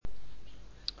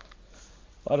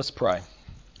Let us pray.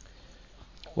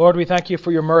 Lord, we thank you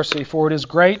for your mercy, for it is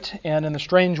great, and in the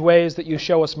strange ways that you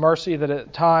show us mercy that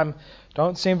at time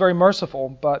don't seem very merciful,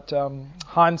 but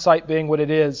hindsight being what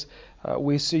it is,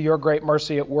 we see your great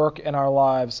mercy at work in our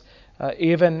lives,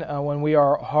 even when we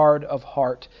are hard of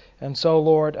heart. And so,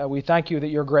 Lord, we thank you that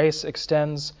your grace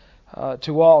extends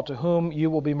to all. To whom you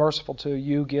will be merciful to,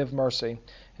 you give mercy.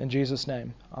 In Jesus'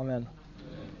 name, amen.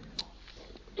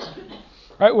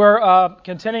 All right, we're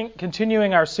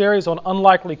continuing our series on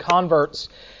unlikely converts.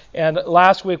 And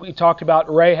last week we talked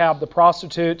about Rahab the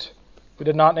prostitute. We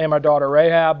did not name our daughter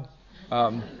Rahab.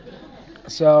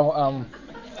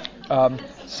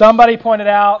 Somebody pointed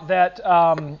out that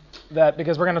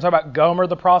because we're going to talk about Gomer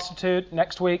the prostitute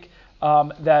next week,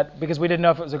 that because we didn't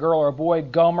know if it was a girl or a boy,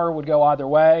 Gomer would go either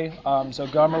way. So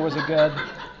Gomer was a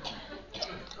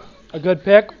good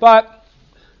pick, but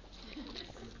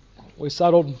we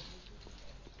settled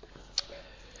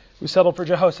for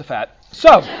Jehoshaphat.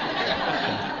 So,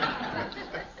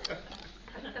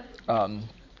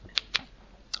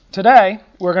 today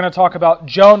we're going to talk about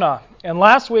Jonah. And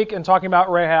last week, in talking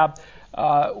about Rahab,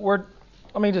 let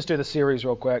me just do the series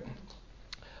real quick.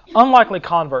 Unlikely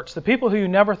converts, the people who you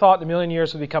never thought in a million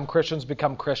years would become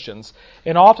Christians.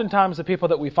 And oftentimes the people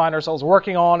that we find ourselves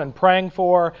working on and praying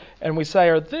for, and we say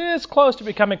are this close to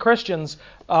becoming Christians,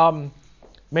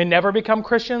 may never become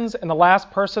Christians, and the last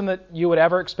person that you would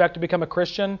ever expect to become a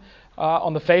Christian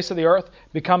on the face of the earth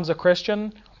becomes a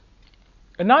Christian.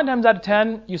 And 9 times out of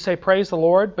 10, you say, praise the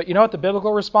Lord, but you know what the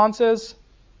biblical response is?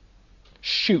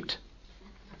 Shoot.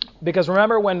 Because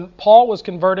remember when Paul was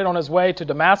converted on his way to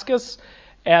Damascus,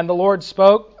 and the Lord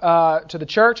spoke to the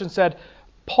church and said,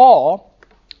 Paul,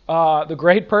 the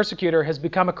great persecutor, has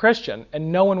become a Christian,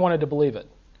 and no one wanted to believe it.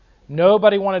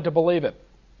 Nobody wanted to believe it.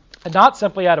 And not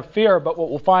simply out of fear, but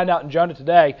what we'll find out in Jonah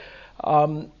today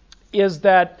is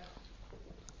that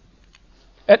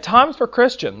at times for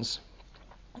Christians,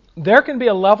 there can be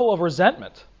a level of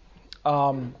resentment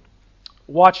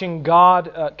watching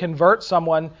God convert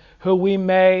someone who we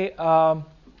may or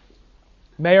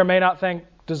may not think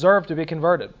deserve to be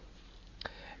converted.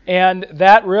 And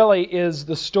that really is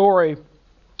the story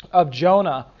of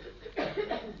Jonah.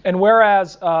 And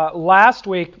whereas last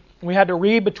week we had to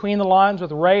read between the lines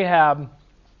with Rahab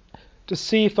to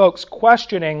see folks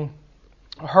questioning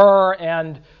her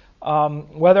and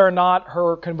whether or not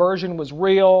her conversion was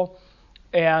real,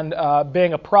 and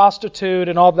being a prostitute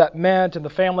and all that meant, and the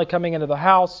family coming into the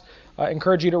house. I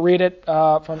encourage you to read it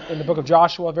in the book of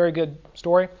Joshua, a very good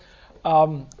story.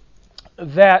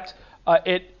 That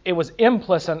it was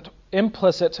implicit,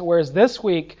 whereas this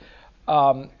week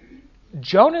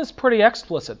Jonah is pretty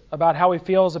explicit about how he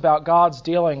feels about God's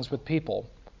dealings with people.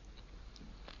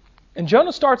 And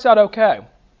Jonah starts out okay.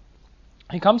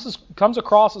 He comes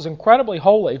across as incredibly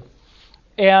holy,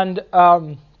 and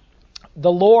the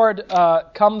Lord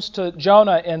comes to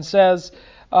Jonah and says,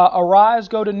 "Arise,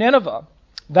 go to Nineveh,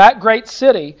 that great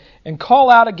city, and call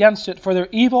out against it, for their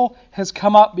evil has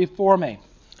come up before me."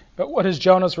 But what is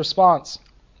Jonah's response?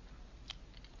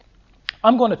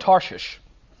 I'm going to Tarshish.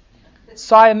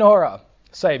 Sayonara,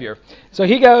 Savior. So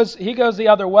he goes the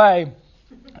other way,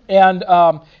 and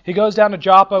he goes down to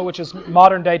Joppa, which is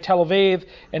modern-day Tel Aviv,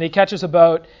 and he catches a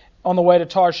boat on the way to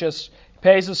Tarshish,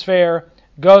 pays his fare,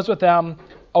 goes with them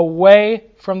away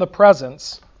from the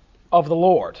presence of the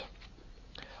Lord.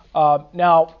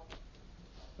 Now,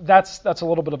 that's a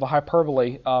little bit of a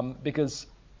hyperbole, because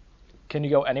can you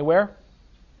go anywhere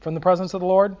from the presence of the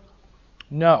Lord?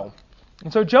 No.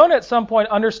 And so Jonah at some point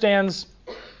understands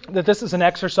that this is an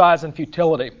exercise in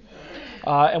futility.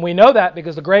 And we know that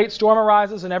because the great storm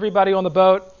arises and everybody on the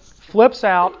boat flips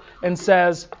out and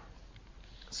says,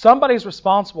 somebody's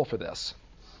responsible for this.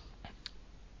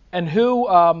 And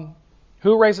who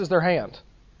raises their hand?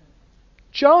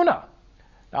 Jonah.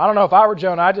 Now, I don't know if I were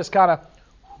Jonah, I just kind of,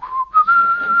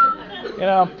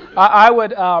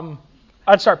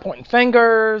 I'd start pointing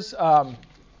fingers,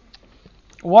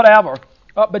 whatever.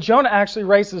 But Jonah actually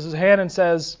raises his hand and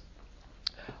says,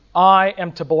 I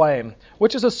am to blame,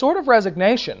 which is a sort of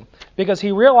resignation, because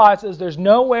he realizes there's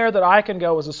nowhere that I can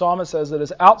go, as the psalmist says, that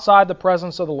is outside the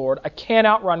presence of the Lord. I can't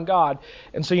outrun God.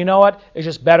 And so you know what? It's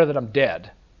just better that I'm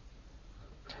dead.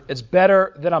 It's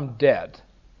better that I'm dead.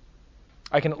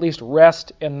 I can at least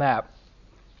rest in that.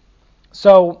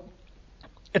 So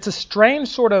it's a strange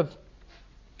sort of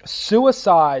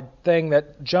suicide thing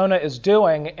that Jonah is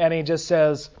doing, and he just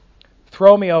says,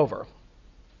 throw me over,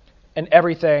 and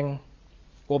everything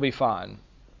will be fine.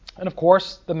 And of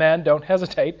course, the men don't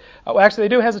hesitate. Actually,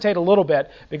 they do hesitate a little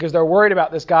bit because they're worried about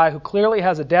this guy who clearly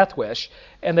has a death wish,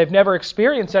 and they've never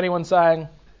experienced anyone saying,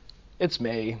 it's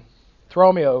me.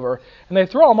 Throw me over. And they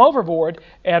throw him overboard,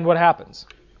 and what happens?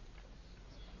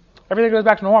 Everything goes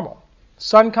back to normal.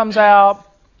 Sun comes out.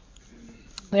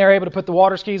 They're able to put the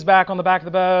water skis back on the back of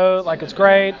the boat, like it's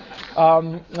great.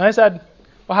 And I said,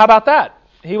 well, how about that?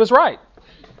 He was right.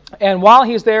 And while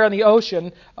he's there in the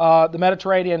ocean, the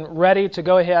Mediterranean, ready to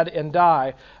go ahead and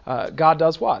die, God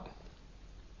does what?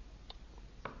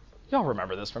 Y'all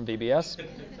remember this from VBS.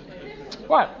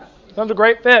 What? Comes a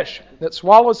great fish that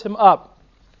swallows him up.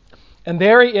 And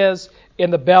there he is in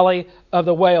the belly of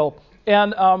the whale.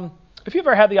 And if you've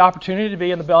ever had the opportunity to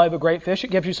be in the belly of a great fish,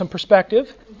 it gives you some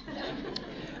perspective.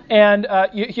 And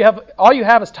you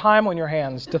have is time on your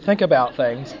hands to think about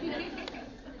things.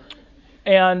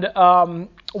 And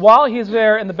while he's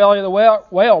there in the belly of the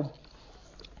whale,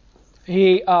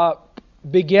 he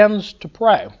begins to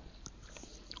pray.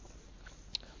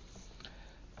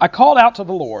 I called out to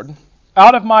the Lord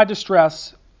out of my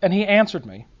distress, and he answered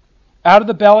me. Out of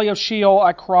the belly of Sheol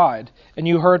I cried, and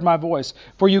you heard my voice.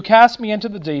 For you cast me into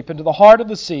the deep, into the heart of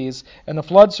the seas, and the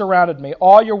flood surrounded me.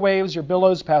 All your waves, your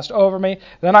billows passed over me.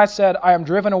 Then I said, I am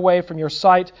driven away from your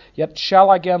sight, yet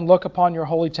shall I again look upon your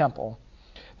holy temple.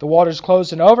 The waters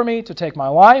closed in over me to take my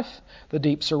life. The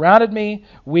deep surrounded me.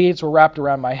 Weeds were wrapped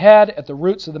around my head. At the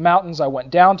roots of the mountains I went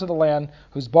down to the land,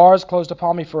 whose bars closed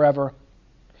upon me forever.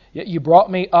 Yet you brought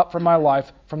me up from my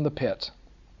life from the pit.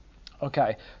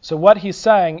 Okay, so what he's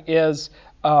saying is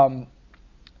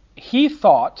he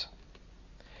thought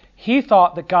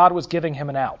that God was giving him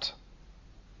an out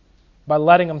by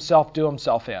letting himself do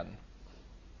himself in.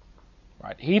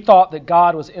 Right? He thought that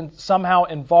God was somehow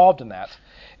involved in that.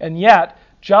 And yet,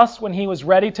 just when he was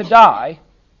ready to die,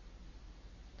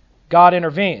 God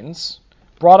intervenes,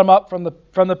 brought him up from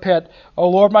the pit. O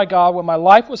Lord my God, when my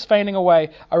life was fainting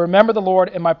away, I remembered the Lord,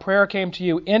 and my prayer came to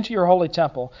you into your holy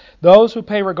temple. Those who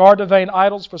pay regard to vain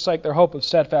idols forsake their hope of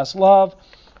steadfast love.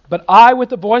 But I, with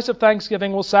the voice of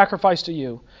thanksgiving, will sacrifice to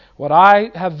you. What I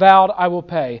have vowed, I will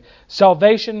pay.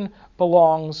 Salvation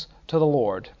belongs to the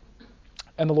Lord.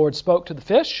 And the Lord spoke to the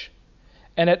fish,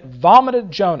 and it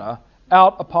vomited Jonah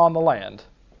out upon the land,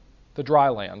 the dry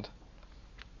land.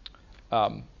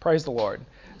 Praise the Lord.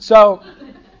 So,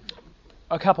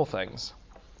 a couple things.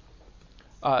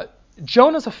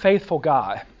 Jonah's a faithful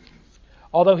guy,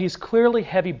 although he's clearly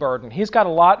heavy burdened. He's got a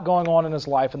lot going on in his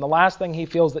life, and the last thing he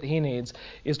feels that he needs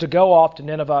is to go off to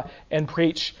Nineveh and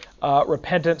preach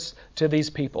repentance to these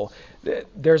people.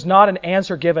 There's not an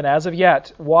answer given as of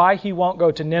yet why he won't go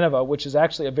to Nineveh, which is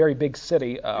actually a very big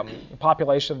city, a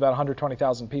population of about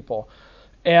 120,000 people.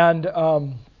 And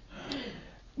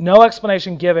no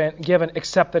explanation given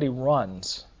except that he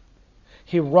runs.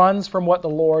 He runs from what the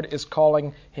Lord is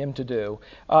calling him to do.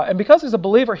 And because he's a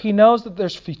believer, he knows that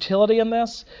there's futility in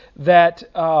this, that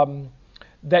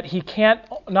he can't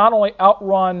not only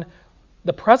outrun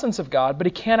the presence of God, but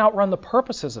he can't outrun the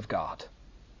purposes of God.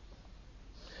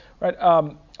 Right?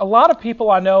 A lot of people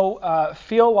I know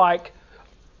feel like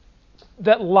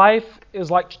that life is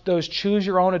like those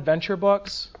choose-your-own-adventure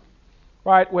books,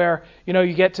 right? Where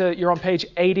you're on page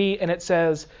 80 and it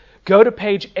says, go to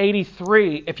page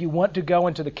 83 if you want to go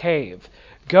into the cave.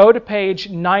 Go to page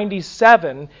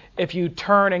 97 if you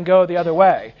turn and go the other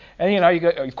way. And you go,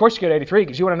 of course you go to 83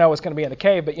 because you want to know what's going to be in the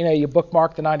cave, but you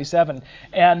bookmark the 97,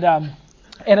 and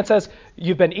it says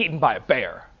you've been eaten by a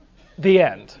bear. The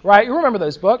end, right? You remember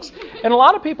those books. And a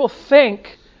lot of people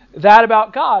think that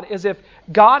about God, is if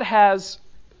God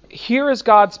here is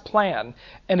God's plan,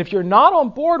 and if you're not on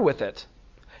board with it,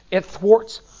 it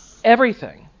thwarts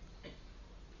everything.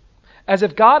 As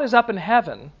if God is up in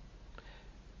heaven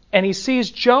and he sees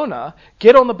Jonah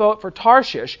get on the boat for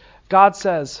Tarshish, God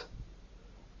says,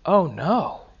 oh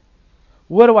no,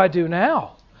 what do I do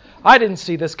now? I didn't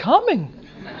see this coming.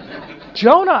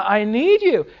 Jonah, I need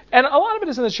you. And a lot of it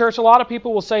is in the church. A lot of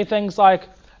people will say things like,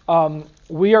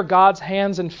 we are God's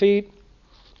hands and feet.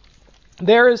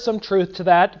 There is some truth to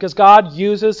that because God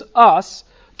uses us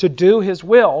to do his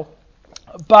will.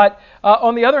 But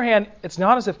on the other hand, it's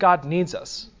not as if God needs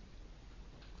us.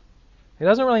 He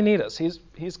doesn't really need us.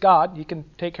 He's God. He can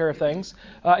take care of things.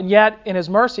 And yet, in his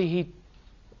mercy, he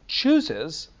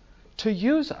chooses to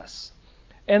use us.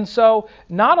 And so,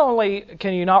 not only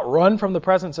can you not run from the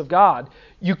presence of God,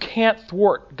 you can't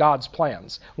thwart God's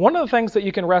plans. One of the things that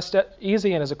you can rest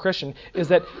easy in as a Christian is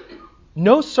that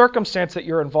no circumstance that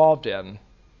you're involved in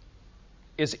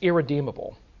is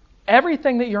irredeemable.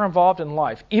 Everything that you're involved in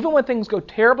life, even when things go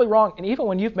terribly wrong, and even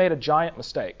when you've made a giant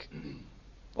mistake,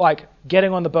 like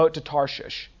getting on the boat to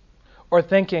Tarshish, or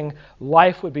thinking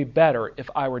life would be better if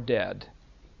I were dead,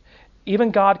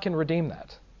 even God can redeem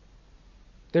that.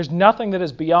 There's nothing that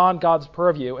is beyond God's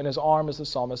purview, and his arm, as the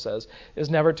psalmist says, is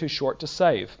never too short to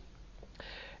save.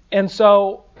 And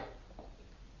so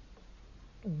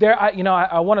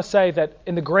I want to say that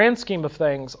in the grand scheme of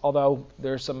things, although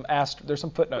there's some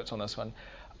footnotes on this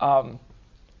one,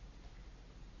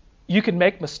 you can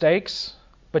make mistakes,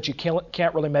 but you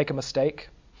can't really make a mistake.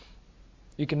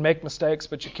 You can make mistakes,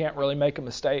 but you can't really make a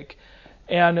mistake.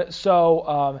 And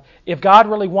so if God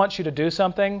really wants you to do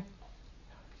something,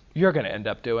 you're going to end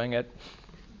up doing it,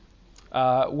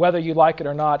 whether you like it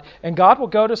or not. And God will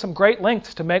go to some great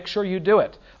lengths to make sure you do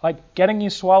it, like getting you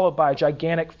swallowed by a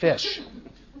gigantic fish,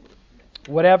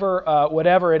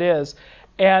 whatever it is.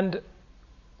 And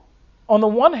on the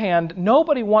one hand,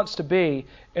 nobody wants to be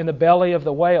in the belly of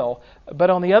the whale. But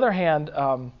on the other hand,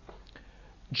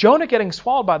 Jonah getting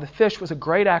swallowed by the fish was a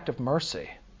great act of mercy.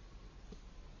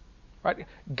 Right?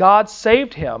 God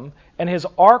saved him, and his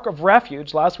ark of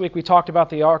refuge, last week we talked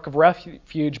about the ark of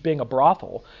refuge being a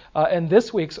brothel, and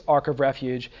this week's ark of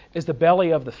refuge is the belly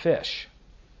of the fish.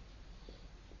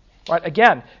 Right?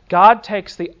 Again, God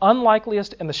takes the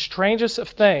unlikeliest and the strangest of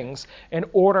things in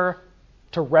order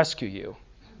to rescue you.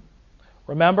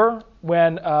 Remember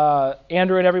when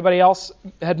Andrew and everybody else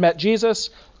had met Jesus,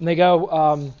 and they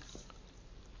go,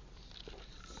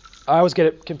 I always get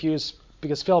it confused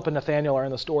because Philip and Nathanael are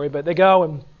in the story, but they go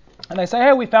and they say,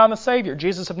 hey, we found the Savior,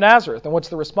 Jesus of Nazareth. And what's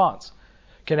the response?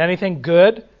 Can anything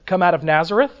good come out of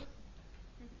Nazareth?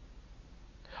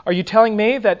 Are you telling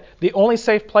me that the only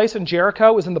safe place in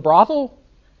Jericho is in the brothel?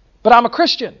 But I'm a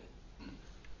Christian.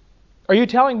 Are you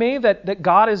telling me that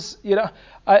God is, a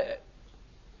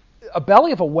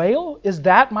belly of a whale? Is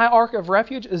that my ark of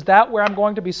refuge? Is that where I'm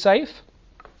going to be safe?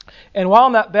 And while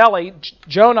in that belly,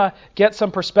 Jonah gets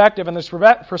some perspective, and this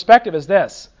perspective is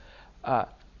this.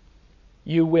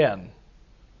 You win.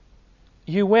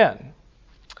 You win.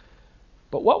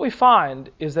 But what we find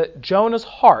is that Jonah's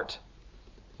heart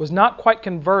was not quite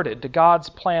converted to God's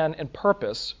plan and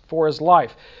purpose for his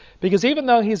life. Because even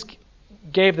though he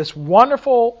gave this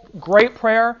wonderful, great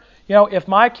prayer, if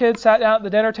my kids sat down at the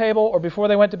dinner table or before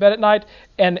they went to bed at night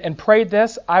and prayed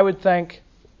this, I would think,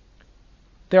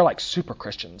 they're like super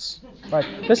Christians, right?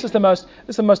 This is the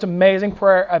most amazing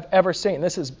prayer I've ever seen.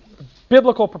 This is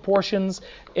biblical proportions,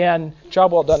 and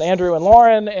job well done, Andrew and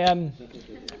Lauren, and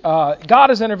God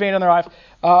has intervened in their life.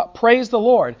 Praise the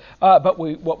Lord. But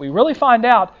what we really find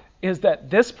out is that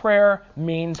this prayer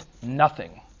means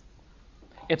nothing.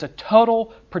 It's a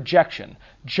total projection.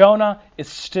 Jonah is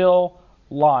still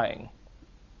lying.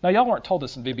 Now, y'all weren't told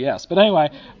this in VBS, but anyway.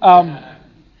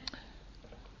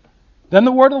 Then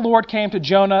the word of the Lord came to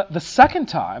Jonah the second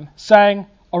time, saying,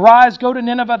 Arise, go to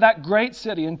Nineveh, that great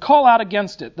city, and call out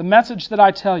against it the message that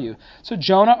I tell you. So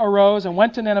Jonah arose and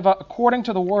went to Nineveh according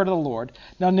to the word of the Lord.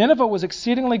 Now Nineveh was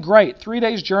exceedingly great, 3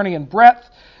 days' journey in breadth.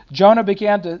 Jonah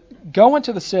began to go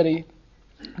into the city,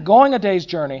 going a day's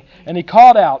journey, and he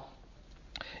called out,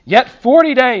 Yet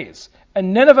 40 days,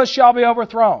 and Nineveh shall be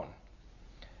overthrown.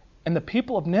 And the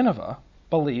people of Nineveh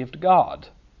believed God.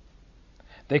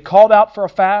 They called out for a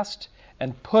fast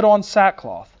and put on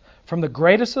sackcloth, from the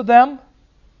greatest of them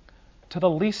to the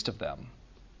least of them.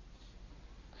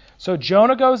 So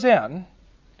Jonah goes in,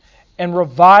 and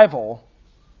revival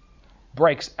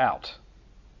breaks out.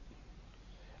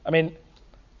 I mean,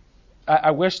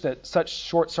 I wish that such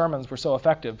short sermons were so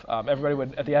effective. Everybody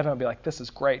would, at the end, be like, this is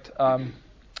great.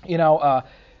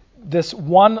 This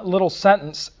one little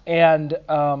sentence, and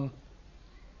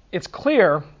it's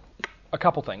clear a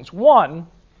couple things. One,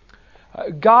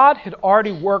 God had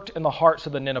already worked in the hearts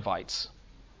of the Ninevites.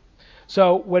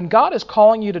 So when God is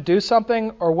calling you to do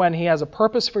something, or when He has a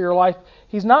purpose for your life,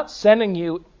 He's not sending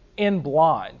you in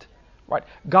blind. Right?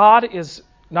 God is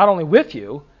not only with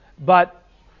you, but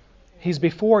He's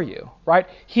before you. Right?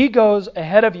 He goes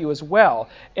ahead of you as well.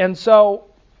 And so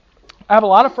I have a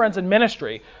lot of friends in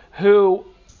ministry who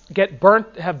get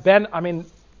burnt,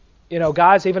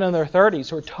 guys even in their 30s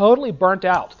who are totally burnt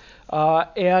out.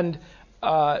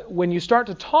 When you start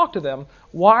to talk to them,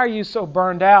 why are you so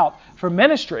burned out for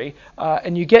ministry?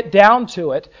 And you get down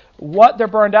to it, what they're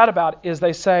burned out about is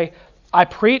they say, I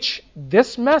preach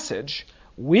this message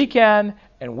week in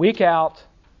and week out,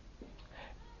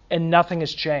 and nothing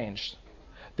has changed.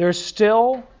 There's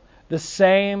still the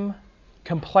same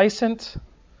complacent,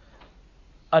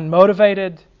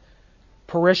 unmotivated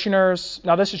parishioners.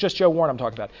 Now, this is just Joe Warren I'm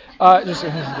talking about.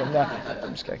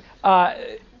 I'm just kidding.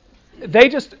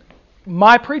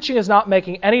 My preaching is not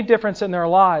making any difference in their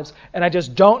lives, and I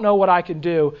just don't know what I can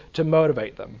do to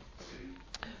motivate them.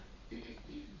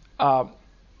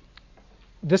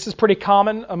 This is pretty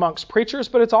common amongst preachers,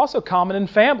 but it's also common in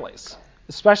families,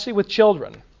 especially with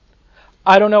children.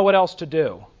 I don't know what else to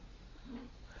do.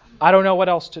 I don't know what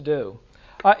else to do.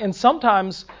 And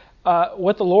sometimes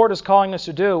what the Lord is calling us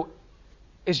to do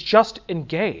is just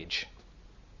engage.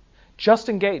 Just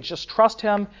engage. Just trust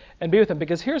Him and be with Him.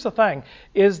 Because here's the thing,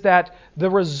 is that the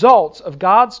results of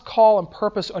God's call and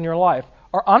purpose on your life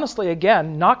are honestly,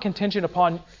 again, not contingent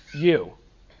upon you.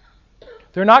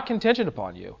 They're not contingent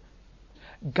upon you.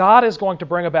 God is going to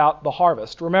bring about the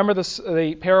harvest. Remember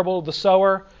the parable of the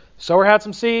sower? The sower had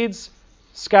some seeds,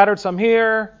 scattered some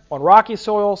here on rocky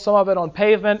soil, some of it on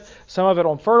pavement, some of it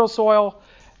on fertile soil,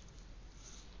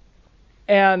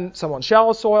 and some on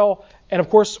shallow soil. And of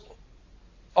course,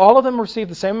 all of them received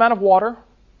the same amount of water,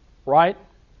 right?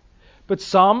 But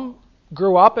some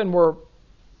grew up and were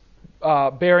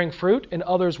bearing fruit, and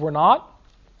others were not.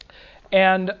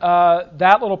 And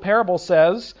that little parable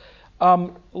says,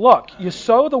 look, you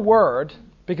sow the word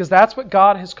because that's what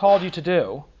God has called you to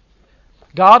do.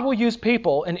 God will use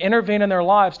people and intervene in their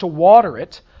lives to water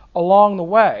it along the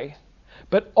way.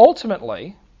 But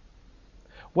ultimately,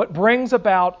 what brings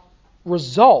about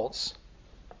results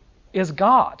is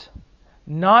God,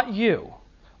 not you.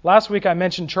 Last week I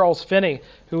mentioned Charles Finney,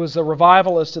 who was a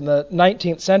revivalist in the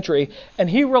 19th century, and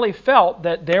he really felt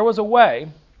that there was a way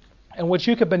in which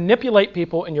you could manipulate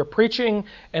people in your preaching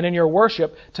and in your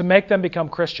worship to make them become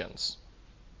Christians.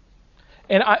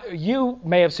 And you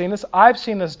may have seen this. I've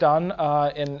seen this done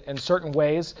in certain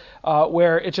ways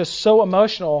where it's just so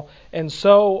emotional and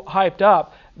so hyped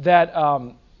up that,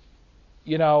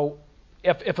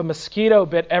 if a mosquito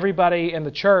bit everybody in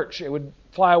the church, it would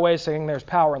fly away saying there's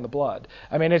power in the blood.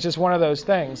 I mean, it's just one of those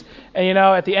things. And,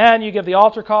 at the end, you give the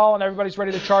altar call and everybody's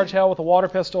ready to charge hell with a water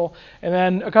pistol. And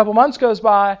then a couple months goes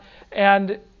by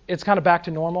and it's kind of back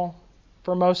to normal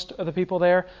for most of the people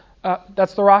there.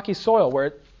 That's the rocky soil where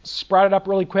it sprouted up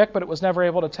really quick, but it was never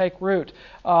able to take root.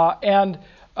 And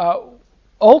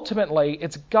ultimately,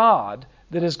 it's God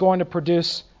that is going to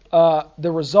produce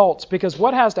the results. Because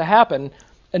what has to happen,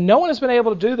 and no one has been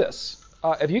able to do this.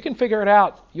 If you can figure it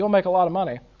out, you'll make a lot of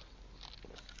money.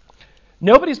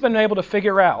 Nobody's been able to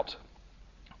figure out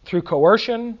through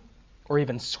coercion or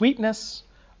even sweetness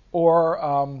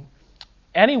or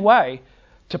any way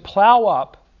to plow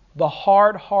up the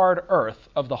hard earth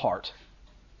of the heart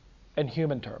in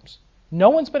human terms. No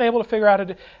one's been able to figure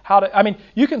out how to. I mean,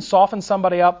 you can soften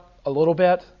somebody up a little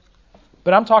bit,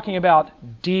 but I'm talking about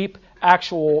deep,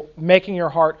 actual making your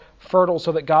heart fertile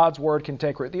so that God's word can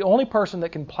take root. The only person that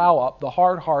can plow up the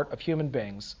hard heart of human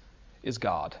beings is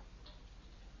God.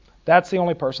 That's the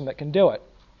only person that can do it.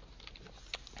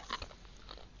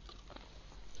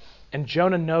 And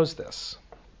Jonah knows this.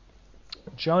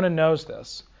 Jonah knows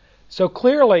this. So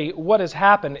clearly what has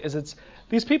happened is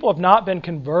these people have not been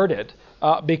converted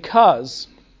because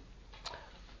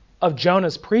of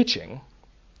Jonah's preaching,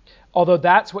 although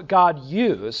that's what God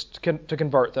used to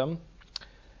convert them.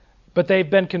 But they've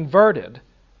been converted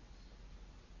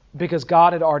because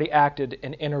God had already acted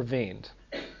and intervened.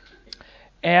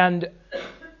 And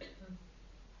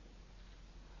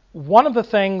one of the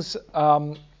things,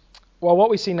 what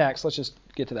we see next, let's just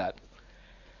get to that.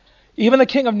 Even the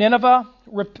king of Nineveh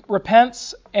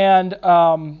repents, and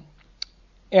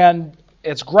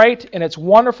it's great and it's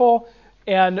wonderful.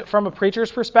 And from a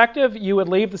preacher's perspective, you would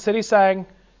leave the city saying,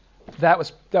 that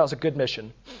was a good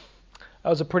mission. That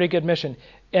was a pretty good mission.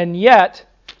 And yet,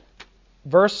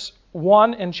 verse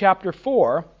 1 in chapter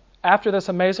 4, after this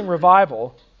amazing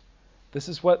revival, this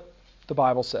is what the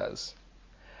Bible says.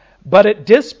 But it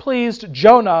displeased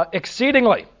Jonah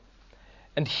exceedingly,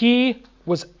 and he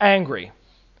was angry.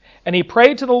 And he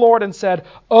prayed to the Lord and said,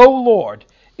 O Lord,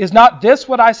 is not this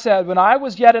what I said when I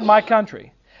was yet in my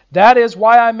country? That is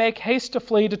why I make haste to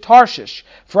flee to Tarshish.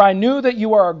 For I knew that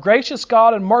you are a gracious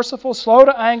God and merciful, slow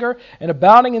to anger, and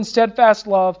abounding in steadfast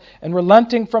love, and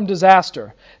relenting from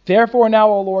disaster. Therefore now,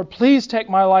 O Lord, please take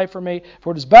my life from me,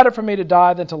 for it is better for me to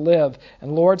die than to live.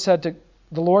 And the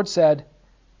Lord said,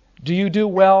 do you do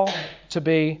well to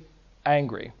be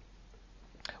angry?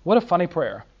 What a funny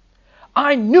prayer.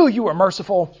 I knew you were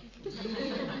merciful.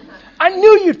 I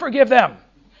knew you'd forgive them.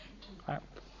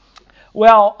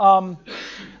 Well,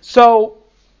 so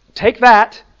take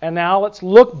that, and now let's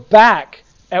look back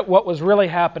at what was really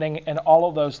happening and all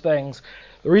of those things.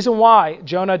 The reason why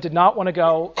Jonah did not want to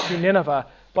go to Nineveh,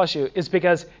 bless you, is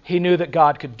because he knew that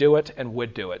God could do it and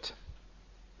would do it.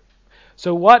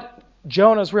 So what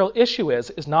Jonah's real issue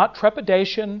is not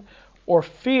trepidation or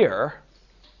fear,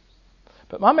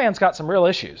 but my man's got some real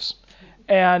issues.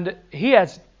 And he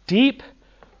has deep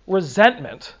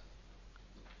resentment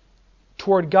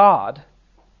toward God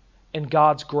and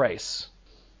God's grace.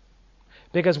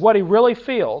 Because what he really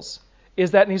feels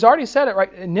is that, and he's already said it,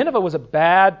 right? Nineveh was a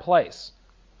bad place.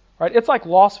 Right? It's like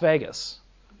Las Vegas,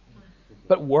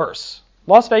 but worse.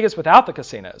 Las Vegas without the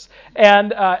casinos.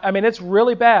 And, it's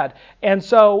really bad. And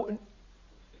so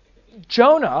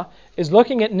Jonah is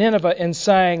looking at Nineveh and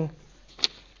saying,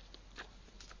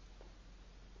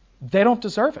 they don't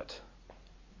deserve it.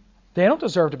 They don't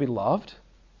deserve to be loved.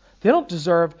 They don't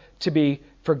deserve to be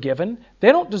forgiven.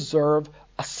 They don't deserve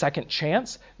a second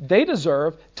chance. They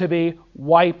deserve to be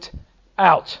wiped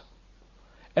out.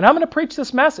 And I'm going to preach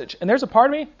this message. And there's a part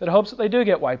of me that hopes that they do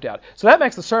get wiped out. So that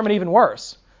makes the sermon even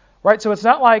worse. Right? So it's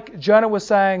not like Jonah was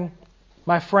saying,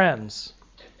 my friends,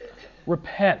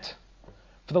 repent,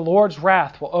 for the Lord's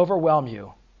wrath will overwhelm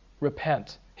you.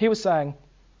 Repent. He was saying,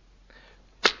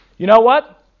 you know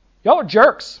what? Y'all are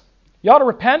jerks. You ought to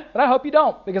repent, but I hope you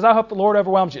don't, because I hope the Lord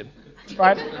overwhelms you.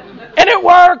 Right? And it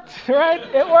worked, right?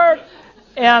 It worked.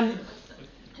 And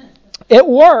it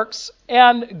works,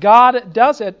 and God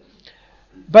does it.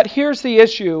 But here's the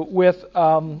issue with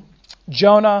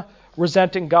Jonah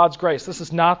resenting God's grace. This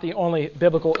is not the only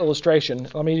biblical illustration.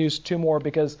 Let me use two more,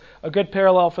 because a good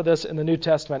parallel for this in the New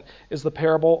Testament is the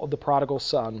parable of the prodigal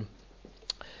son.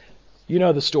 You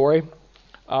know the story.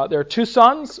 There are two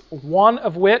sons, one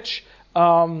of which,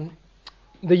 the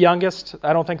youngest,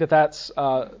 I don't think that's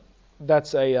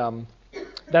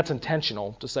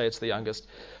intentional to say it's the youngest.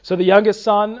 So the youngest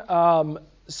son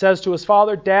says to his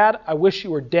father, Dad, I wish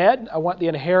you were dead. I want the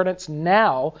inheritance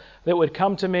now that would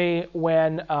come to me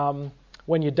when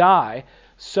you die.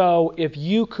 So if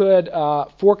you could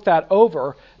fork that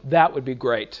over, that would be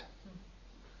great.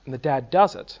 And the dad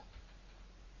does it.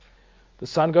 The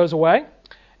son goes away,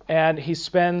 and he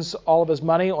spends all of his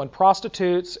money on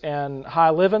prostitutes and high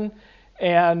living,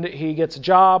 and he gets a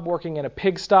job working in a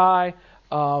pigsty,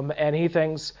 and he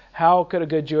thinks, how could a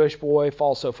good Jewish boy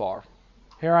fall so far?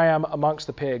 Here I am amongst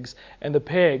the pigs, and the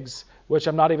pigs, which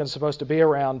I'm not even supposed to be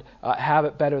around, have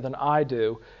it better than I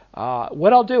do.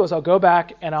 What I'll do is I'll go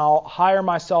back and I'll hire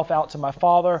myself out to my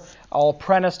father. I'll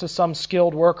apprentice to some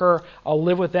skilled worker. I'll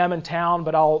live with them in town,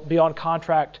 but I'll be on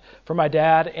contract for my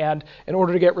dad. And in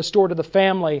order to get restored to the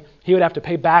family, he would have to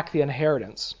pay back the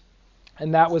inheritance.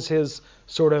 And that was his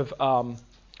sort of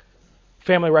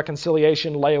family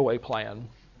reconciliation layaway plan.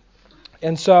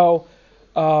 And so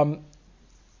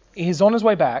he's on his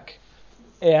way back,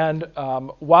 and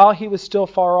while he was still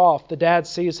far off, the dad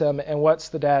sees him, and what's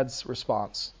the dad's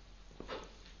response?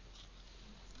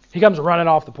 He comes running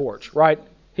off the porch, right?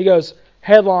 He goes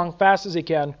headlong, fast as he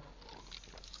can.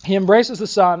 He embraces the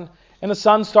son, and the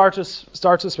son starts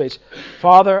his speech.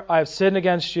 Father, I have sinned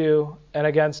against you and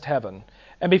against heaven.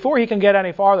 And before he can get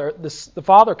any farther, the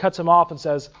father cuts him off and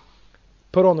says,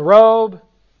 put on the robe,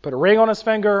 put a ring on his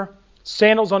finger,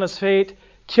 sandals on his feet,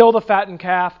 kill the fattened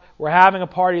calf. We're having a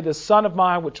party. This son of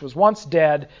mine, which was once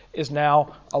dead, is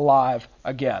now alive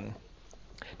again.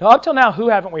 Now, up till now, who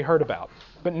haven't we heard about?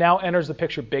 But now enters the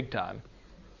picture big time.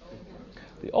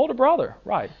 The older brother,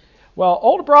 right. Well,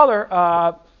 older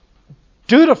brother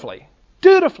dutifully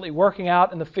working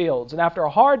out in the fields. And after a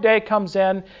hard day comes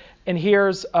in and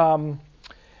hears a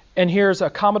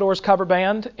Commodore's cover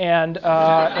band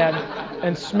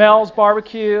and smells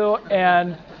barbecue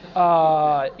and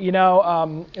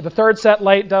the third set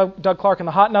late, Doug Clark and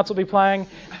the Hot Nuts will be playing,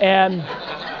 and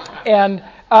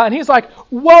he's like,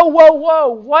 whoa,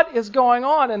 what is going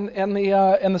on? And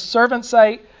the servants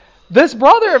say, this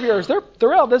brother of yours, they're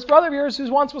real. This brother of yours,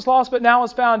 who once was lost but now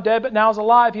is found dead, but now is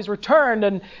alive. He's returned,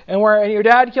 and your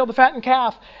dad killed the fattened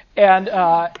calf. And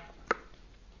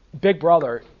big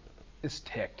brother is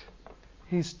ticked.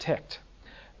 He's ticked.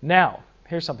 Now,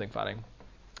 here's something funny.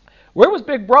 Where was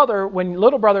big brother when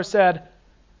little brother said,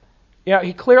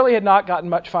 he clearly had not gotten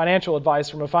much financial advice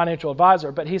from a financial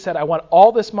advisor, but he said, I want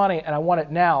all this money and I want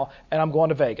it now, and I'm going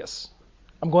to Vegas.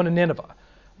 I'm going to Nineveh.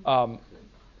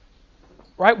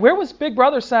 Right? Where was big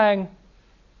brother saying,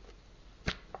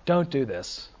 don't do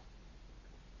this.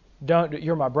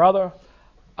 You're my brother.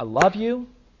 I love you.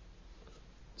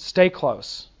 Stay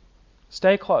close.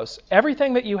 Stay close.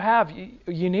 Everything that you have,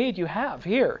 you have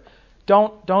here.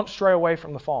 Don't stray away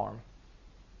from the farm.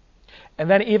 And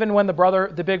then even when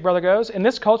the big brother goes, in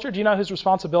this culture, do you know whose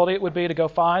responsibility it would be to go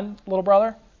find little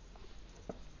brother?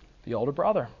 The older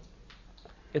brother.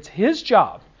 It's his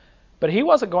job. But he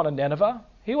wasn't going to Nineveh.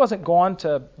 He wasn't going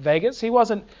to Vegas. He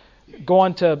wasn't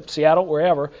going to Seattle,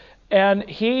 wherever. And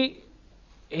he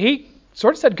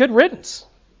sort of said, good riddance.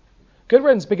 Good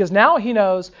riddance, because now he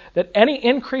knows that any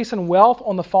increase in wealth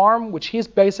on the farm, which he's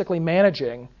basically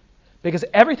managing, because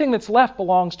everything that's left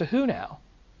belongs to who now?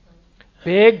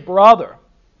 Big brother.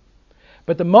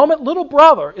 But the moment little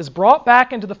brother is brought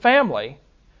back into the family,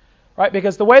 right?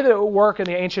 Because the way that it would work in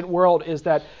the ancient world is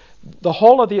that the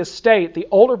whole of the estate, the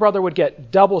older brother would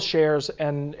get double shares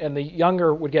and the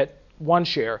younger would get one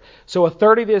share. So a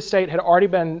third of the estate had already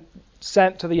been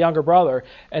sent to the younger brother,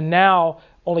 and now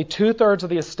only 2/3 of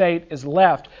the estate is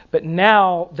left. But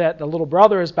now that the little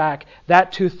brother is back,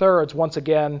 that 2/3 once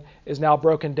again is now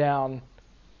broken down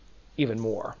even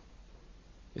more.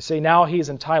 You see, now he's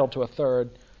entitled to a third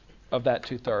of that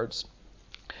 2/3.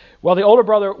 Well, the older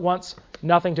brother wants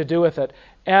nothing to do with it.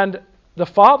 And the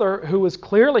father, who was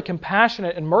clearly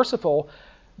compassionate and merciful,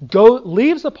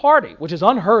 leaves the party, which is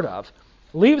unheard of,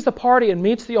 leaves the party and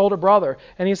meets the older brother.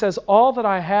 And he says, all that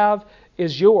I have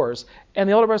is yours. And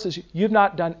the older brother says, you've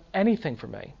not done anything for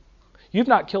me. You've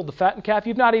not killed the fattened calf.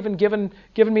 You've not even given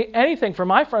me anything for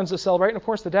my friends to celebrate. And of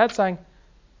course, the dad's saying,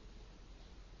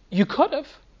 you could have.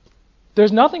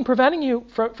 There's nothing preventing you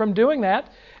from doing that.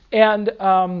 And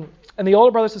the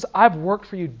older brother says, I've worked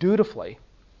for you dutifully.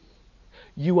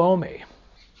 You owe me.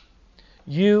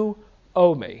 You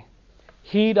owe me.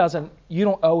 You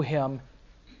don't owe him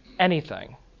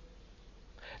anything.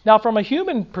 Now, from a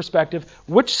human perspective,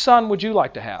 which son would you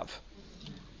like to have?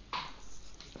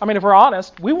 I mean, if we're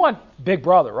honest, we want Big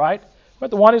Brother, right? We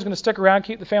want the one who's going to stick around,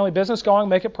 keep the family business going,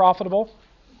 make it profitable.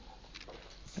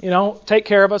 Take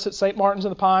care of us at St. Martin's in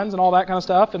the Pines and all that kind of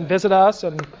stuff, and visit us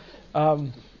and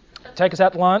take us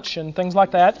out to lunch and things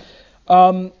like that.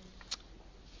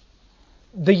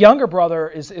 The younger brother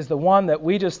is the one that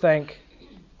we just think,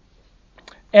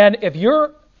 and if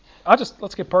you're,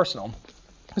 let's get personal,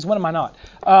 because when am I not?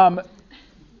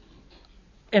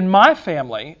 In my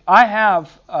family,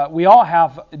 we all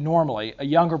have normally a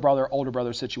younger brother, older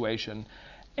brother situation,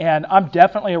 and I'm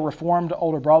definitely a reformed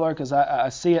older brother because I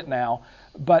see it now.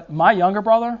 But my younger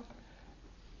brother,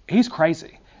 he's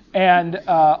crazy. And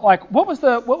what was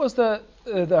the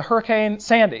Hurricane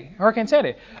Sandy? Hurricane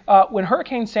Sandy. When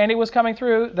Hurricane Sandy was coming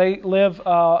through, they live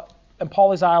in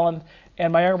Pawleys Island,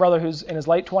 and my younger brother, who's in his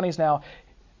late 20s now,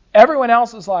 everyone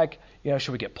else is like,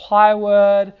 should we get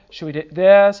plywood? Should we do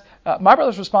this? My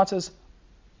brother's response is,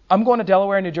 I'm going to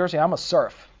Delaware and New Jersey. I'm going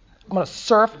to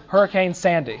surf Hurricane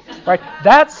Sandy. Right?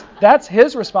 That's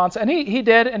his response. And he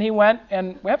did, and he went,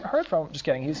 and we haven't heard from him. Just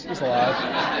kidding. He's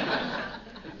alive.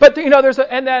 But there's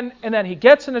and then he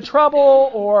gets into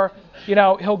trouble, or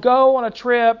he'll go on a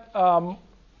trip, or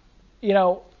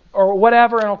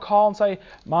whatever, and he'll call and say,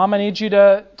 "Mom, I need you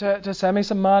to send me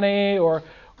some money," or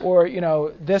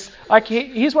this. Like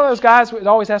he's one of those guys who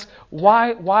always asks,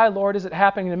 "Why, Lord, is it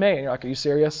happening to me?" And you're like, "Are you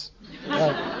serious?"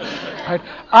 Right?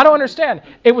 I don't understand.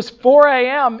 It was 4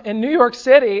 a.m. in New York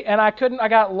City, and I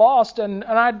got lost, and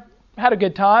I had a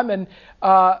good time, and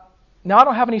now I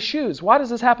don't have any shoes. Why does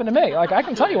this happen to me? Like, I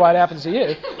can tell you why it happens to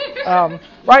you.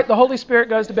 Right? The Holy Spirit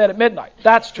goes to bed at midnight.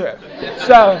 That's true.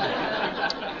 So,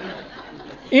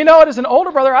 as an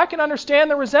older brother, I can understand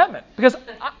the resentment because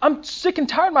I'm sick and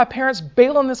tired of my parents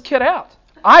bailing this kid out.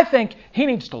 I think he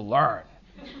needs to learn.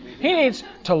 He needs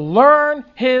to learn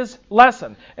his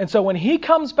lesson. And so when he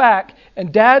comes back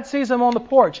and Dad sees him on the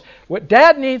porch, what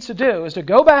Dad needs to do is to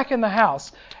go back in the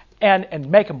house and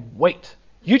make him wait.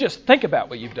 You just think about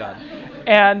what you've done.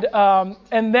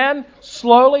 And then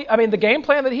slowly, the game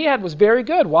plan that he had was very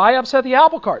good. Why upset the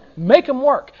apple cart? Make him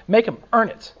work. Make him earn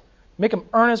it. Make him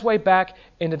earn his way back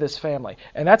into this family.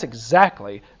 And that's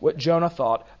exactly what Jonah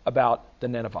thought about the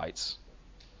Ninevites.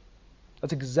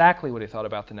 That's exactly what he thought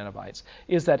about the Ninevites,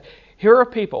 is that here are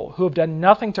people who have done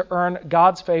nothing to earn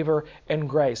God's favor and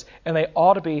grace, and they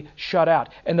ought to be shut out.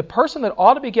 And the person that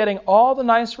ought to be getting all the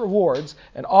nice rewards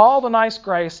and all the nice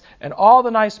grace and all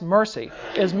the nice mercy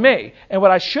is me. And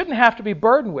what I shouldn't have to be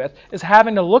burdened with is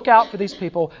having to look out for these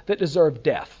people that deserve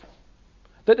death,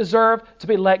 that deserve to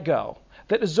be let go,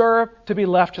 that deserve to be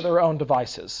left to their own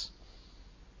devices.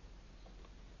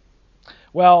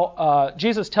 Well,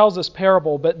 Jesus tells this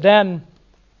parable, but then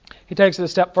he takes it a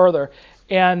step further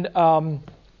and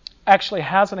actually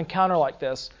has an encounter like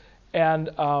this. And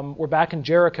we're back in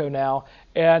Jericho now.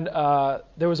 And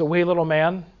there was a wee little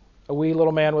man. A wee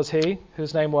little man was he,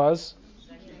 whose name was?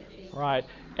 Right.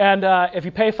 And if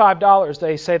you pay $5,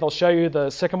 they say they'll show you the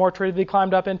sycamore tree that he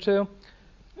climbed up into.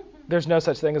 There's no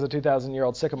such thing as a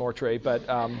 2,000-year-old sycamore tree. But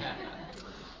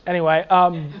anyway,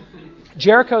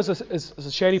 Jericho is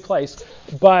a shady place.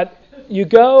 But you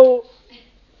go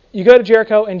to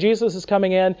Jericho, and Jesus is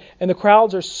coming in, and the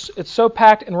crowds it's so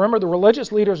packed. And remember, the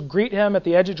religious leaders greet him at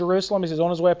the edge of Jerusalem as he's on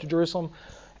his way up to Jerusalem.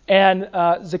 And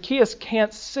Zacchaeus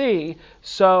can't see,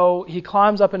 so he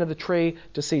climbs up into the tree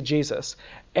to see Jesus.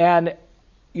 And,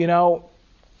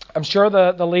 I'm sure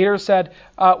the leaders said,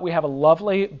 we have a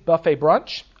lovely buffet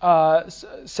brunch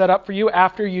set up for you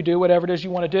after you do whatever it is you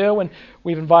want to do. And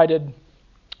we've invited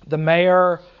the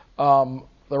mayor, the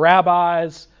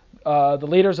rabbis, the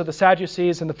leaders of the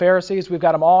Sadducees and the Pharisees. We've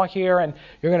got them all here, and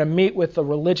you're going to meet with the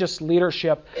religious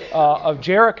leadership of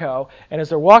Jericho. And as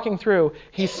they're walking through,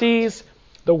 he sees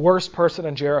the worst person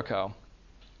in Jericho,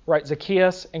 right?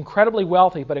 Zacchaeus, incredibly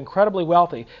wealthy, but incredibly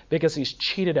wealthy because he's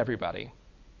cheated everybody.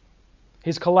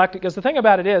 He's collected, because the thing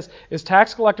about it is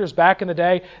tax collectors back in the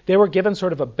day, they were given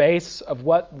sort of a base of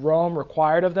what Rome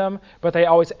required of them, but they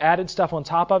always added stuff on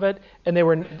top of it, and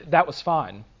that was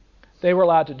fine. They were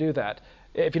allowed to do that.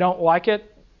 If you don't like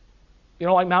it, you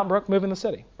don't like Mountain Brook, move in the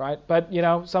city, right? But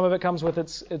some of it comes with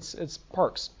its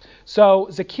perks. So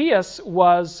Zacchaeus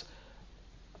was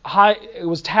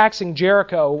taxing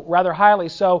Jericho rather highly.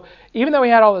 So even though he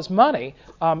had all this money,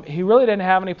 he really didn't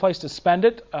have any place to spend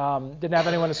it, didn't have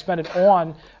anyone to spend it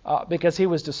on because he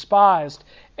was despised.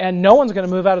 And no one's going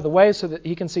to move out of the way so that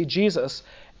he can see Jesus.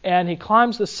 And he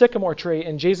climbs the sycamore tree,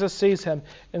 and Jesus sees him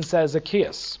and says,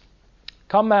 Zacchaeus,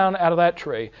 come down out of that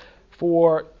tree,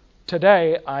 for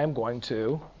today I am going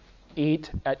to eat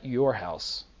at your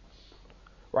house.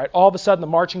 Right? All of a sudden, the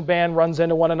marching band runs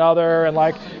into one another, and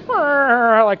like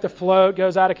the float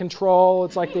goes out of control.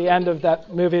 It's like the end of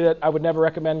that movie that I would never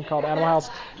recommend called Animal House,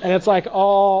 and it's like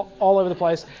all over the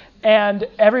place, and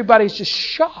everybody's just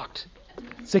shocked.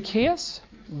 Zacchaeus,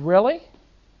 really?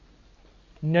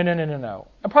 No.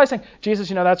 I'm probably saying, Jesus,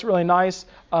 that's really nice,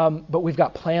 but we've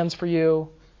got plans for you.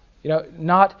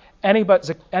 Not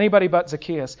anybody but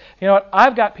Zacchaeus. You know what?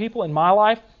 I've got people in my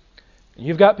life.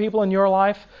 You've got people in your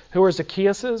life who are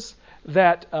Zacchaeuses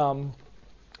that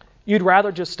you'd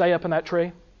rather just stay up in that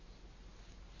tree.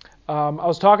 I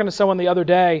was talking to someone the other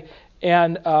day,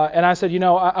 and I said,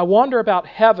 I wonder about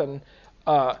heaven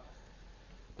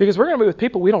because we're going to be with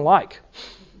people we don't like.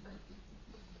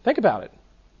 Think about it.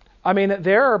 I mean,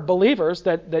 there are believers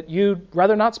that you'd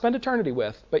rather not spend eternity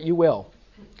with, but you will.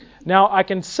 Now, I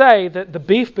can say that the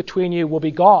beef between you will be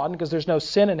gone because there's no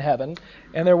sin in heaven,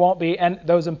 and there won't be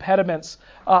those impediments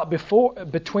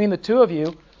between the two of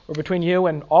you, or between you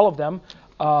and all of them.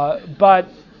 But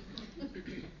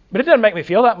it doesn't make me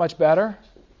feel that much better.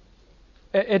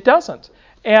 It doesn't.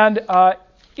 And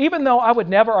even though I would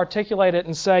never articulate it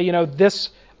and say,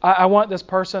 I want this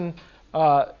person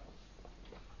to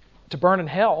burn in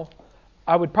hell,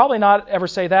 I would probably not ever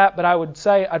say that, but I would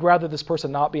say I'd rather this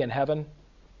person not be in heaven.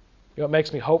 It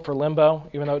makes me hope for limbo,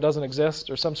 even though it doesn't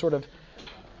exist, or some sort of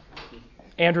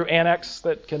Andrew Annex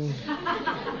that can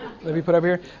maybe put over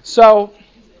here. So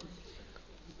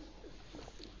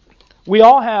we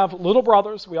all have little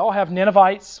brothers, we all have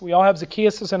Ninevites, we all have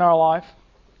Zacchaeuses in our life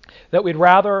that we'd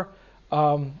rather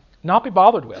not be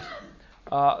bothered with,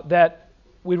 that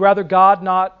we'd rather God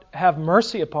not have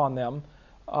mercy upon them,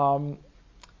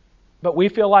 but we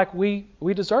feel like we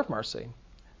deserve mercy.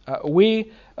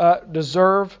 We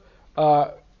deserve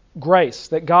grace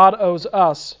that God owes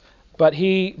us, but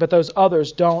those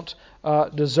others don't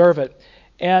deserve it.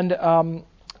 And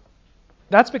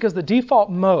that's because the default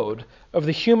mode of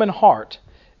the human heart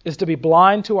is to be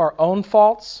blind to our own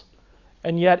faults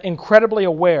and yet incredibly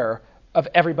aware of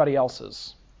everybody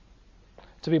else's.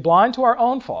 To be blind to our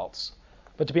own faults,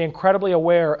 but to be incredibly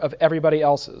aware of everybody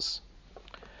else's.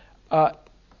 I'm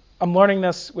learning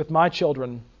this with my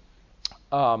children.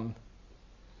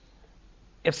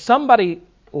 If somebody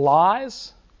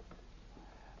lies,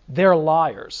 they're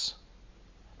liars.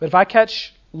 But if I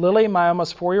catch Lily, my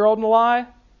almost 4-year-old, in a lie,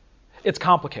 it's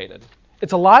complicated.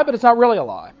 It's a lie, but it's not really a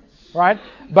lie, right?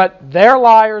 But they're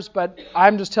liars, but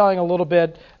I'm just telling a little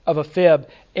bit of a fib.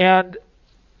 And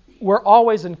we're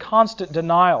always in constant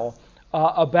denial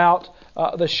about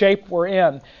the shape we're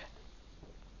in.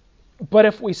 But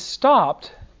if we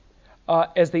stopped,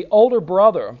 as the older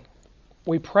brother,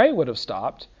 we pray would have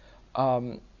stopped,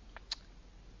 and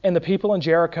the people in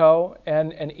Jericho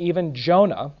and even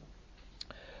Jonah,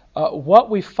 what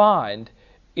we find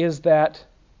is that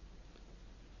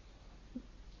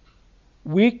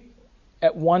we,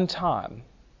 at one time,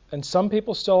 and some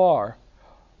people still are,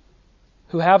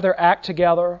 who have their act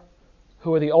together,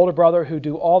 who are the older brother, who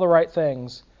do all the right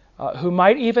things, who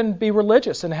might even be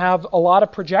religious and have a lot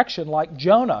of projection like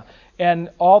Jonah and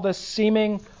all this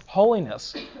seeming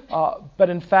holiness, but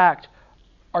in fact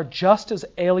are just as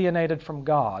alienated from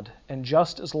God and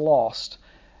just as lost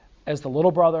as the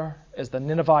little brother, as the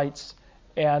Ninevites,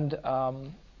 and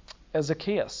as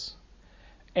Zacchaeus.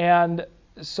 And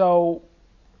so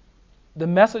the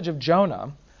message of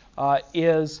Jonah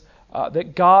is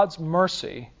that God's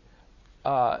mercy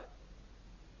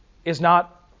is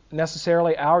not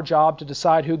necessarily our job to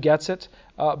decide who gets it,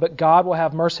 but God will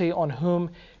have mercy on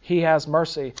whom He has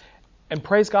mercy. And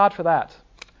praise God for that.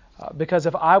 Because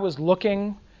if I was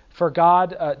looking for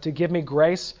God to give me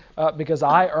grace because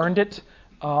I earned it,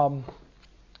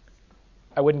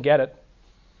 I wouldn't get it.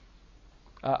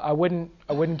 I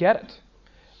wouldn't get it.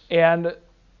 And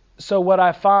so what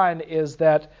I find is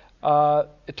that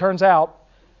it turns out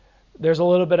there's a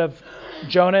little bit of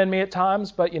Jonah in me at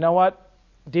times, but you know what?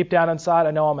 Deep down inside,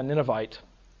 I know I'm a Ninevite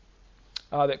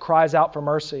that cries out for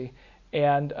mercy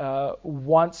and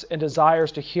wants and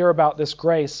desires to hear about this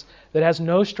grace that has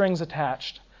no strings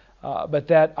attached, but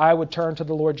that I would turn to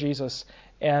the Lord Jesus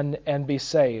and be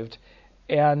saved.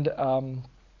 And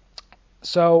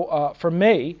so for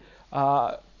me,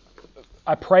 I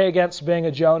pray against being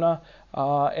a Jonah,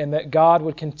 and that God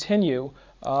would continue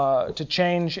to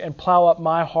change and plow up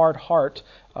my hard heart,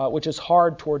 which is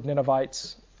hard toward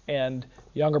Ninevites and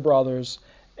younger brothers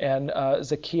and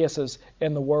Zacchaeuses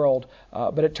in the world.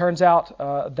 But it turns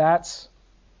out that's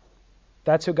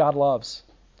who God loves.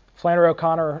 Flannery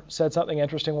O'Connor said something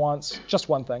interesting once, just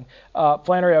one thing.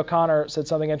 Flannery O'Connor said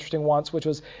something interesting once, which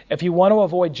was, if you want to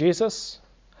avoid Jesus,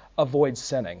 avoid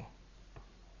sinning.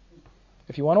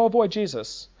 If you want to avoid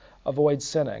Jesus, avoid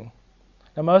sinning.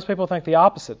 Now, most people think the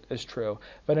opposite is true,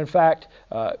 but in fact,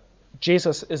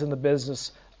 Jesus is in the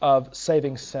business of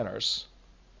saving sinners.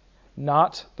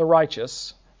 Not the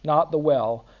righteous, not the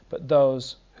well, but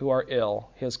those who are ill.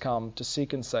 He has come to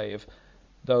seek and save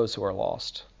those who are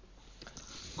lost.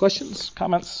 Questions,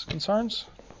 comments, concerns?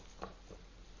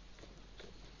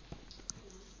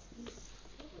 What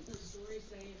does the story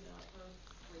say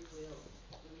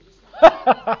about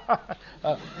free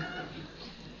will?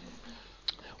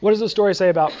 What does the story say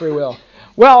about free will?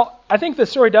 Well, I think the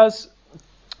story does.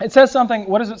 It says something.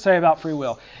 What does it say about free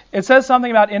will? It says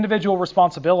something about individual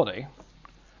responsibility,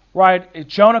 right?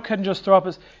 Jonah couldn't just throw up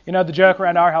his. The joke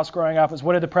around our house growing up is,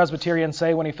 what did the Presbyterian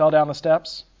say when he fell down the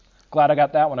steps? Glad I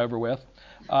got that one over with.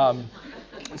 Some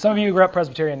of you who grew up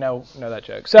Presbyterian know that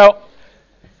joke. So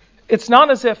it's not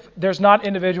as if there's not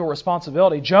individual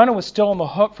responsibility. Jonah was still on the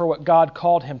hook for what God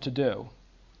called him to do,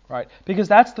 right? Because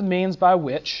that's the means by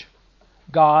which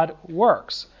God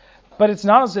works. But it's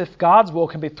not as if God's will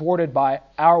can be thwarted by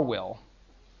our will.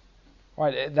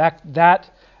 Right?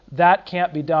 That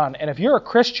can't be done. And if you're a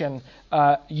Christian,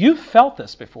 you've felt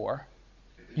this before.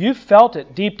 You've felt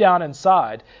it deep down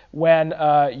inside when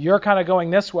you're kind of going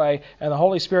this way and the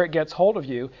Holy Spirit gets hold of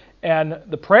you. And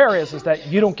the prayer is that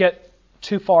you don't get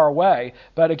too far away.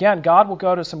 But again, God will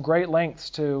go to some great lengths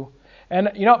to...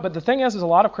 but the thing is a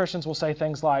lot of Christians will say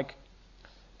things like,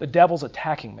 the devil's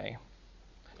attacking me.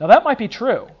 Now, that might be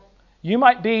true. You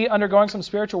might be undergoing some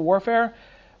spiritual warfare,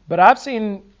 but I've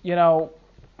seen, it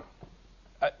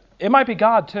might be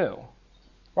God too,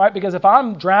 right? Because if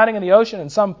I'm drowning in the ocean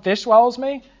and some fish swallows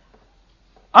me,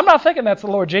 I'm not thinking that's the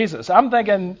Lord Jesus. I'm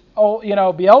thinking,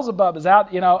 Beelzebub is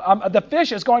out, the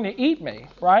fish is going to eat me,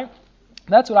 right?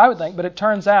 That's what I would think, but it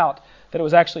turns out that it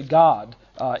was actually God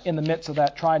in the midst of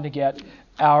that trying to get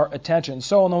our attention.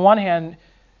 So on the one hand,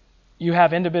 you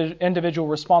have individual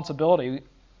responsibility,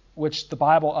 which the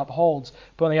Bible upholds.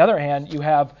 But on the other hand, you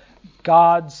have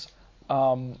God's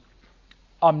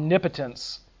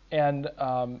omnipotence and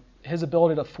His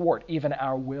ability to thwart even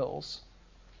our wills.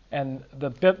 And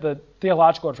the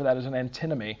theological word for that is an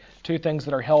antinomy, two things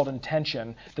that are held in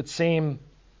tension, that seem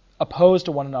opposed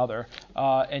to one another,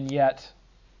 and yet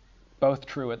both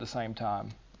true at the same time.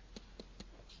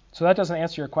 So that doesn't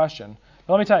answer your question.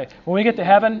 But let me tell you, when we get to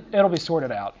heaven, it'll be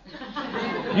sorted out.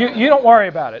 You don't worry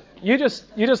about it. You just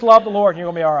love the Lord and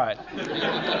you're going to be all right.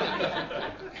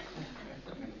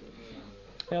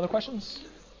 Any other questions?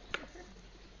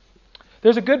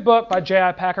 There's a good book by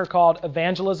J.I. Packer called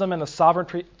Evangelism and the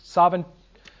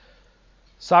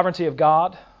Sovereignty of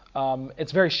God.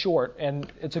 It's very short and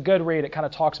it's a good read. It kind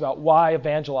of talks about why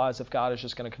evangelize if God is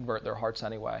just going to convert their hearts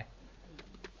anyway.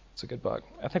 It's a good book.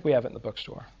 I think we have it in the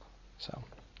bookstore. So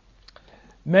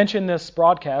mention this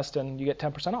broadcast and you get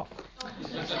 10% off.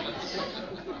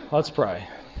 Let's pray.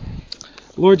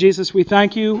 Lord Jesus, we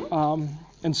thank you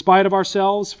in spite of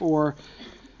ourselves for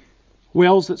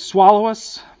whales that swallow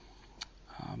us,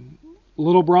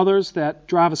 little brothers that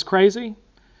drive us crazy,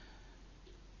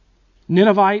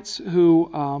 Ninevites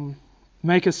who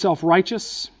make us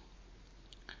self-righteous,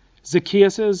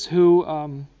 Zacchaeuses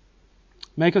who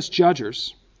make us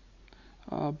judgers.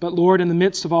 But Lord, in the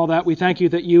midst of all that, we thank you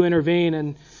that you intervene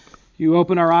and you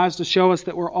open our eyes to show us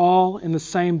that we're all in the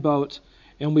same boat.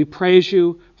 And we praise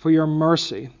you for your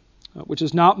mercy, which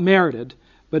is not merited,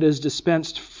 but is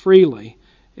dispensed freely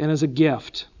and as a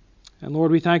gift. And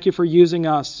Lord, we thank you for using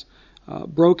us,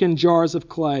 broken jars of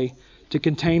clay, to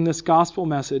contain this gospel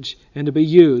message and to be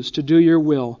used to do your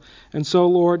will. And so,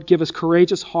 Lord, give us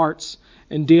courageous hearts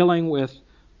in dealing with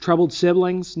troubled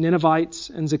siblings, Ninevites,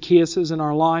 and Zacchaeuses in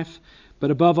our life.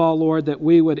 But above all, Lord, that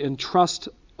we would entrust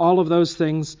all of those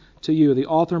things to you, the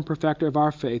author and perfecter of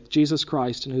our faith, Jesus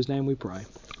Christ, in whose name we pray.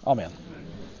 Amen.